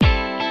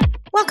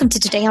Welcome to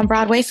Today on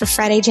Broadway for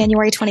Friday,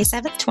 January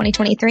 27th,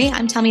 2023.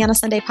 I'm Tell Me on a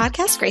Sunday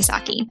podcast, Grace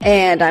Aki.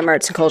 And I'm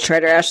arts and culture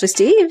writer Ashley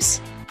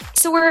Steves.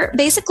 So we're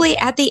basically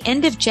at the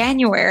end of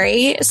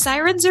January.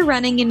 Sirens are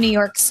running in New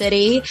York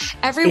City.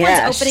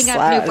 Everyone's opening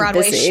up new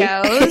Broadway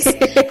shows.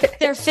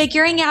 They're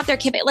figuring out their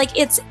campaign. Like,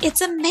 it's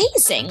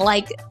amazing.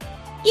 Like,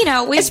 you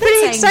know, we've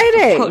been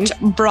saying,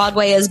 quote,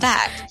 Broadway is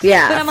back.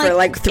 Yeah, but I'm for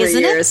like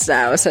 3 years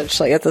now,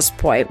 essentially, at this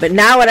point. But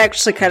now it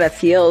actually kind of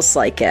feels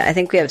like it. I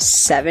think we have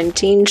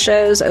 17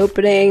 shows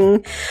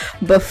opening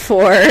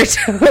before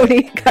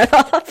Tony got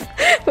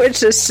off,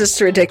 which is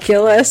just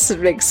ridiculous.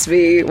 It makes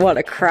me want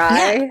to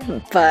cry.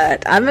 Yeah.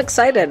 But I'm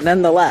excited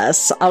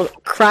nonetheless. I'll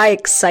cry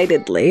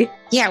excitedly.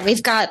 Yeah,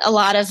 we've got a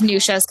lot of new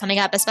shows coming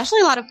up, especially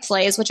a lot of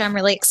plays, which I'm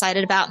really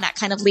excited about. And that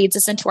kind of leads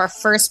us into our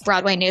first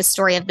Broadway news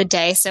story of the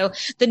day. So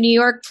the New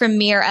York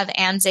premiere of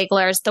Ann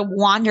Ziegler's The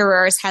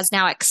Wanderers has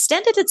now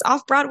extended its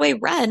off-Broadway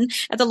run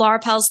at the Laura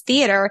Pels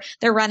Theater.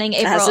 They're running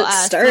April as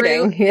it's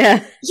starting. Yeah,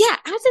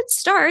 as it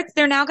starts,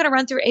 they're now going to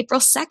run through April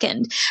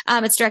 2nd.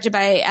 It's directed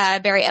by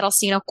Barry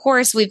Edelstein, of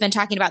course. We've been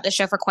talking about this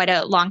show for quite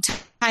a long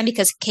time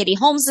because Katie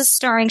Holmes is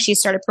starring. She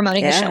started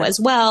promoting the show as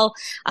well.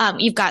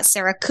 You've got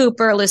Sarah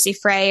Cooper, Lucy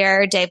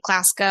Freyer, Dave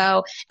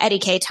Glasgow, Eddie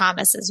K.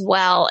 Thomas as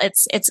well.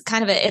 It's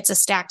a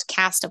stacked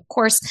cast, of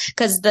course,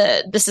 because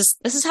this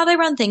is how they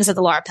run things at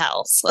the Laura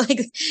Pels.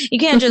 Like, you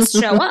can't just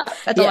show up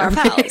at the Laura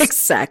Pels.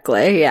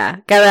 Exactly. Yeah,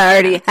 gotta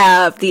already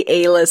have the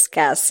A-list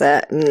cast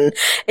set and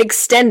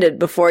extended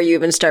before you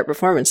even start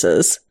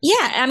performances.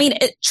 Yeah, I mean,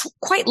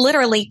 quite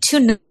literally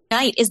tonight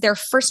is their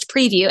first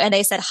preview, and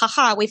they said,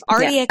 haha, we've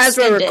already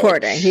extended. As we're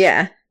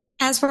recording,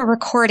 As we're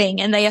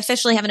recording, and they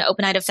officially have an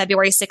open night of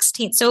February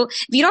 16th. So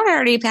if you don't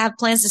already have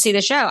plans to see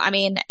the show, I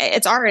mean,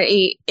 it's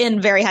already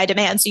in very high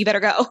demand, so you better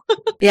go.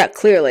 Yeah,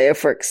 clearly,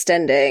 if we're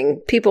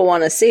extending, people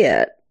want to see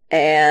it.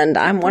 And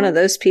I'm one of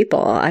those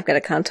people. I've got to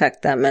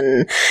contact them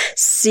and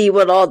see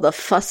what all the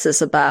fuss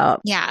is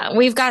about. Yeah,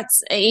 we've got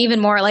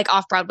even more like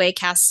off-Broadway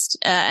cast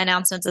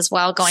announcements as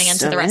well going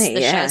into the rest of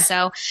the show.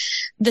 So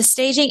the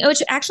staging,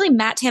 which actually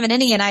Matt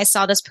Tamanini and I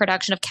saw this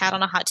production of Cat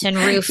on a Hot Tin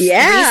Roof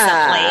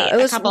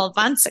recently, a couple of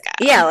months ago.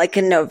 Yeah, like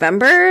in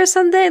November or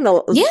something?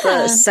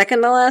 The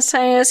second to last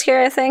time I was here,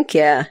 I think.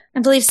 Yeah. I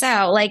believe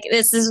so. Like,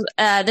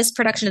 this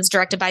production is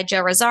directed by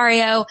Joe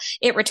Rosario.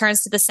 It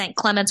returns to the St.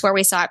 Clements where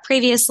we saw it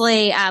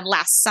previously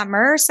last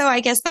summer. So I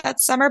guess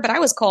that's summer, but I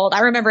was cold.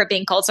 I remember it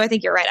being cold. So I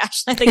think you're right,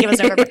 Ashley. I think it was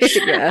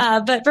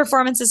November. But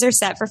performances are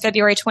set for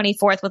February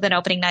 24th with an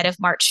opening night of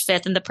March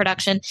 5th. And the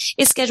production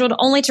is scheduled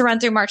only to run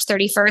through March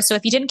 31st. So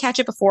if you didn't catch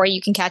it before,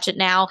 you can catch it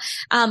now.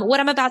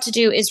 What I'm about to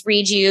do is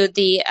read you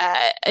the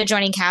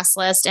adjoining cast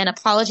list, and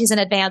apologies in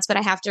advance, but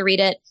I have to read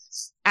it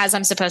as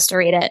I'm supposed to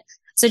read it.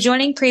 So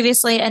joining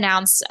previously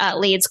announced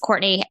leads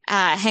Courtney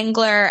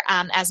Hengler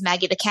as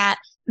Maggie the Cat,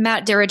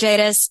 Matt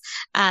Dirigatis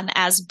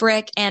as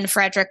Brick, and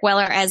Frederick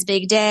Weller as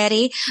Big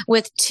Daddy,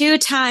 with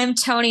two-time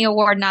Tony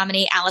Award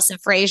nominee Allison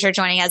Frazier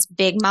joining as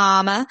Big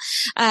Mama,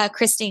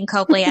 Christine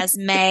Copley as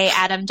May,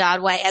 Adam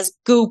Dodway as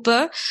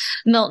Gooper,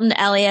 Milton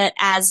Elliott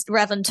as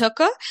Reverend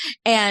Tooker,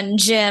 and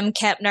Jim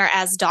Kepner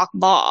as Doc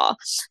Baugh.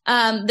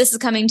 This is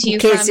coming to you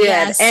from, in case you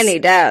had any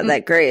doubt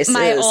that Grace is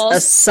a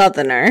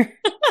Southerner.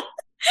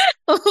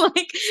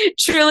 Like,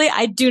 truly,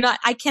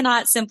 I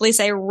cannot simply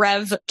say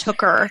Rev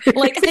Tooker.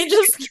 Like, I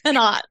just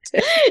cannot.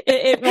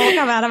 It won't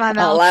come out of my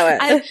mouth. Allow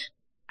it.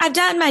 I've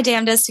done my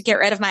damnedest to get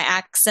rid of my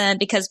accent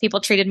because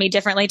people treated me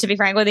differently, to be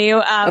frank with you.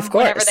 Of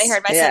course. Whenever they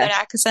heard my Southern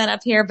accent up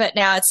here, but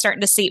now it's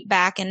starting to seep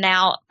back, and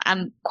now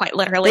I'm quite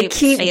literally They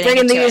keep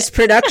bringing these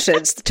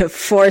productions to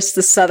force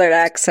the Southern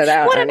accent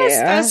out. What am I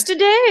supposed to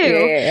do?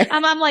 Yeah.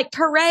 I'm like,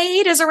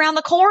 parade is around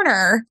the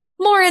corner.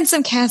 More in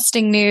some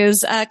casting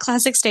news.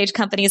 Classic Stage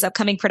Company's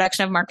upcoming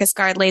production of Marcus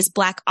Gardley's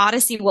Black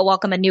Odyssey will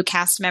welcome a new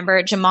cast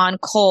member. Jamon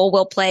Cole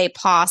will play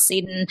Pa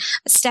Seaton,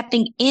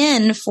 stepping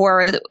in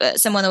for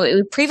someone that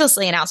we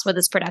previously announced with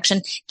this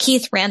production,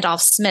 Keith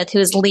Randolph Smith, who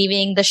is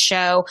leaving the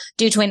show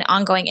due to an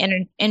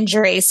ongoing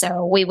injury.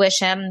 So we wish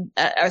him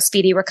a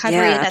speedy recovery.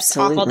 Yeah, That's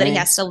awful that he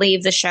has to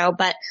leave the show,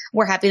 but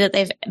we're happy that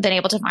they've been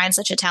able to find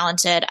such a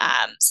talented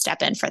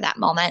step in for that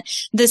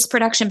moment. This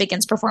production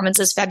begins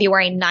performances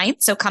February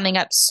 9th, so coming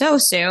up so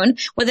soon,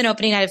 with an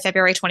opening night of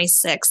February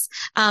 26th.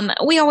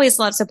 We always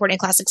love supporting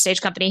Classic Stage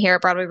Company here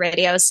at Broadway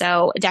Radio,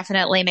 so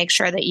definitely make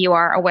sure that you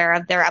are aware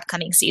of their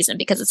upcoming season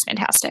because it's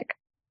fantastic.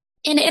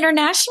 In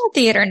international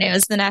theater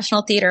news, the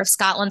National Theatre of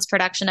Scotland's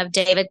production of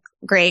David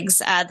Grigg's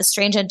The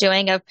Strange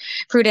Undoing of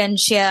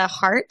Prudentia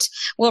Hart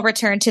will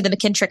return to the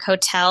McKintrick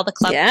Hotel, the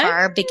Club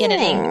Car,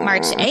 beginning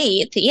March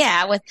 8th.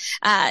 Yeah, with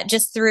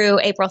just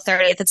through April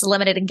 30th. It's a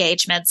limited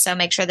engagement, so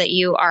make sure that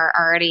you are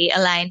already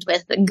aligned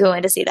with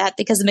going to see that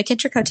because the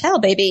McKintrick Hotel,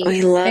 baby,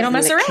 we love they don't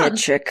mess around.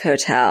 McKintrick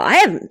Hotel. I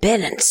haven't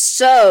been in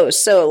so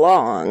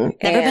long.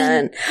 Never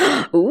been.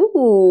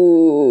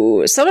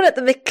 Ooh, someone at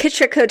the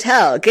McKintrick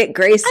Hotel, get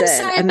Grace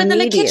in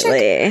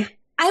immediately.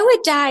 I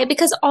would die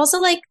because also,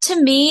 like, to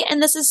me,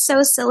 and this is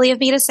so silly of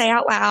me to say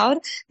out loud,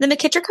 the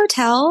McKittrick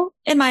Hotel,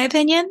 in my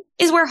opinion,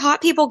 is where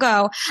hot people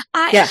go.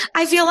 I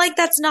feel like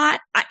it's not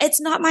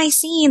my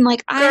scene.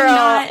 Like,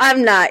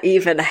 I'm not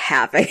even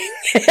having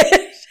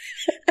it.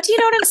 Do you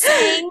know what I'm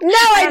saying? No,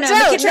 I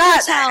don't.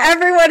 Not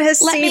everyone has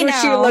seen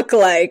what you look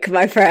like,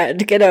 my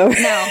friend. Get over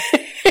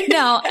it.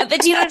 No,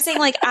 but do you know what I'm saying?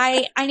 Like,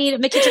 I need a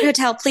McKittrick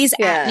Hotel. Please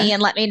at me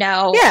and let me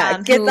know.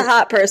 Yeah, get the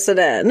hot person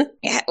in.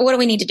 Yeah, what do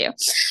we need to do?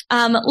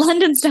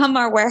 London's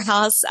Dunbar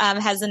Warehouse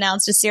has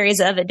announced a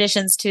series of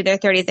additions to their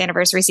 30th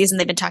anniversary season.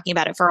 They've been talking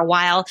about it for a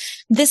while.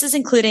 This is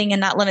including and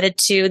not limited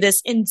to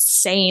this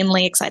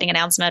insanely exciting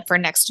announcement for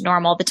Next to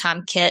Normal, the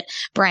Tom Kitt,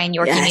 Brian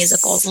Yorkie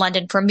musical's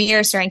London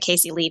premiere, starring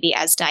Casey Levy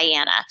as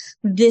Diana.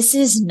 This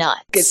is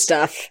nuts. Good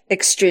stuff.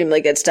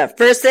 Extremely good stuff.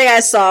 First thing I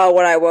saw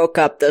when I woke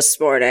up this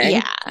morning.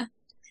 Yeah.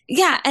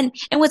 Yeah, and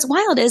what's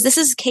wild is this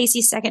is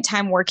Casey's second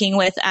time working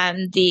with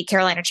the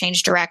Carolina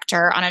Change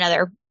director on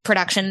another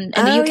production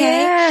in the UK.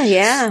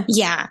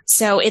 Yeah.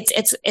 So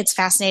it's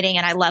fascinating,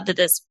 and I love that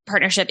this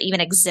partnership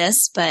even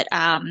exists. But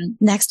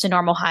Next to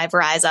Normal Hive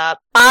Rise Up.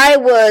 I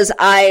was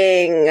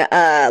eyeing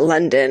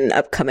London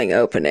upcoming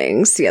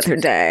openings the other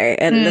day,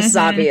 and this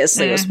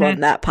obviously was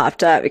one that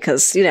popped up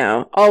because, you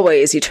know,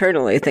 always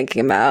eternally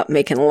thinking about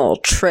making a little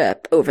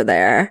trip over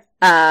there.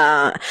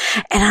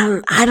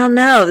 And I don't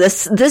know,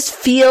 this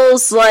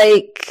feels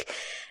like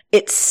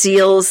it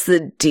seals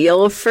the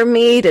deal for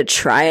me to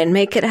try and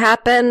make it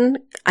happen.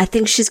 I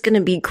think she's going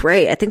to be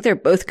great. I think they're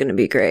both going to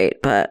be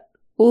great, but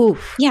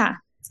oof. Yeah.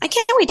 I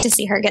can't wait to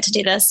see her get to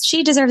do this.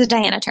 She deserves a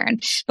Diana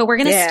turn. But we're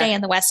going to stay in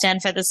the West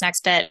End for this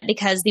next bit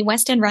because the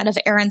West End run of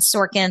Aaron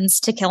Sorkin's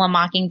To Kill a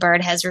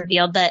Mockingbird has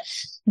revealed that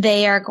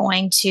they are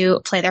going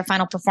to play their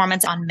final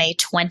performance on May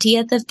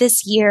 20th of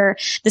this year.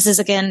 This is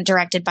again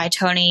directed by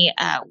Tony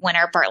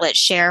winner Bartlett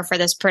Sher for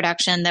this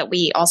production that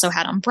we also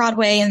had on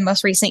Broadway in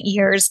most recent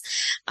years.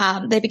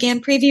 They began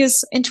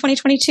previews in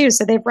 2022,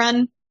 so they've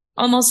run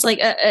almost like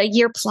a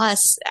year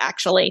plus,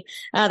 actually.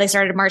 They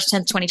started March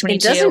 10th, 2022.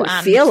 It doesn't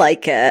feel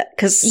like it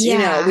because, you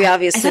know, we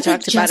obviously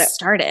talked about it.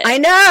 Started. I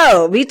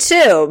know, me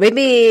too.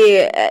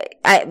 Maybe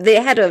they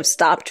had to have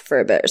stopped for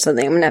a bit or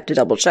something. I'm going to have to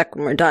double check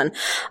when we're done.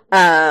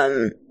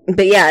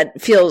 But yeah,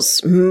 it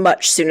feels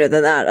much sooner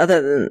than that.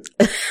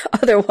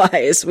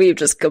 Otherwise, we've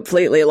just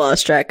completely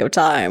lost track of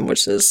time,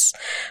 which is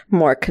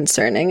more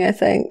concerning, I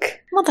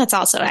think. Well, that's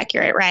also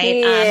accurate,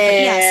 right?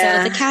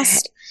 So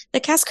the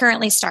cast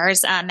currently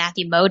stars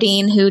Matthew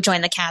Modine, who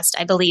joined the cast,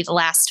 I believe,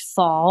 last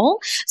fall.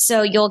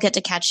 So you'll get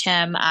to catch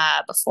him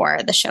before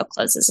the show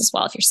closes as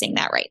well, if you're seeing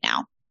that right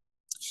now.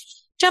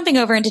 Jumping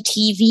over into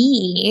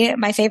TV,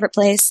 my favorite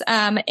place,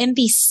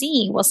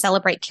 NBC will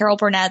celebrate Carol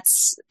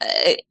Burnett's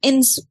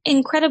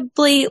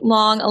incredibly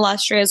long,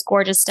 illustrious,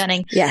 gorgeous,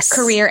 stunning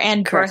career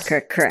and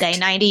birthday.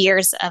 90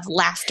 years of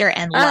laughter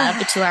and love.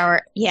 The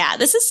 2-hour. Yeah,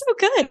 this is so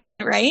good,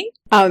 right?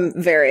 I'm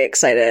very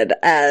excited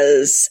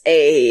as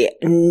a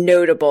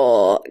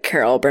notable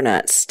Carol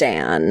Burnett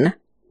stan.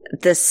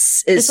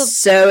 This is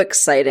so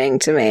exciting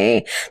to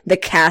me. The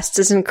cast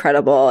is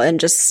incredible, and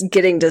just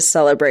getting to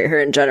celebrate her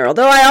in general.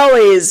 Though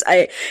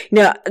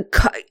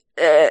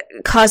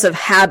cause of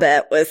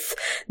habit with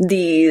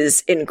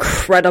these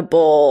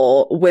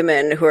incredible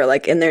women who are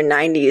like in their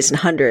 90s and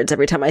hundreds.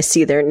 Every time I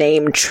see their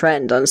name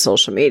trend on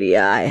social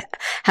media, I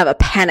have a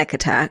panic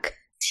attack.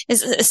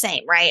 It's the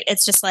same, right?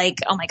 It's just like,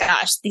 oh my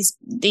gosh, these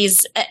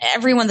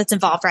everyone that's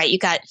involved, right? You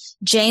got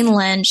Jane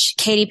Lynch,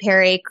 Katy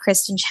Perry,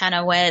 Kristen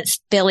Chenoweth,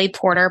 Billy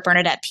Porter,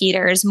 Bernadette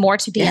Peters, more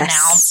to be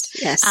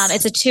announced. Yes.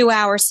 It's a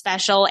 2-hour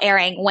special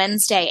airing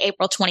Wednesday,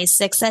 April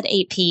 26th at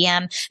 8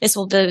 p.m. This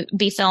will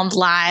be filmed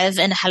live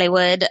in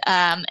Hollywood,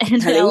 in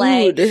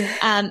LA.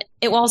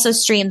 It will also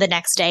stream the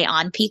next day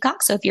on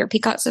Peacock. So if you're a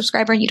Peacock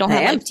subscriber and you don't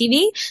have live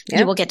TV,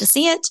 you will get to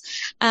see it.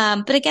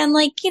 But again,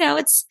 like, you know,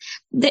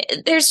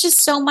 there's just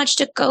so much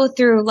to go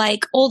through,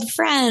 like old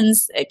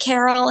friends,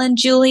 Carol and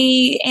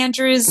Julie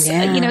Andrews,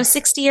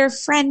 60-year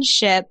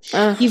friendship.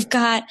 You've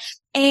got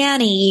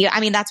Annie.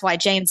 I mean, that's why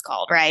Jane's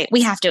called, right?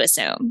 We have to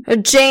assume.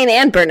 Jane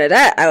and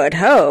Bernadette, I would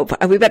hope.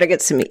 We better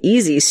get some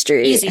Easy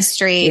Street. Easy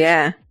Street.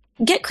 Yeah.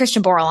 Get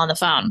Christian Borle on the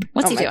phone.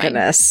 What's he doing? Oh my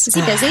goodness. Is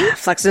he busy?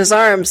 Flexing his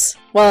arms.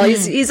 Well,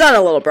 he's on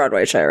a little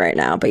Broadway show right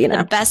now, but you know.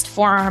 The best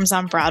forearms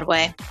on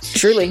Broadway.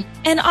 Truly.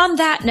 And on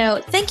that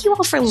note, thank you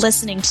all for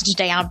listening to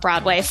Today on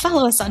Broadway.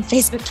 Follow us on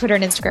Facebook, Twitter,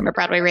 and Instagram at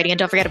Broadway Radio. And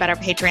don't forget about our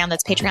Patreon.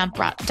 That's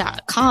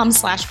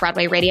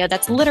patreon.com/Broadway Radio.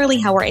 That's literally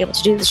how we're able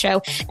to do the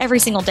show every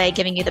single day,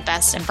 giving you the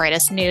best and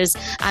brightest news.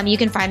 You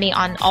can find me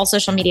on all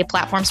social media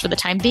platforms for the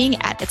time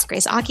being at It's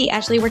Grace Aki.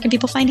 Ashley, where can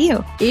people find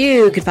you?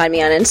 You can find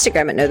me on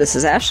Instagram at No This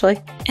Is Ashley.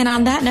 And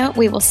on that note,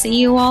 we will see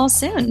you all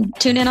soon.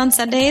 Tune in on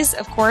Sundays,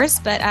 of course,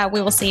 but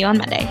we will see you on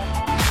Monday.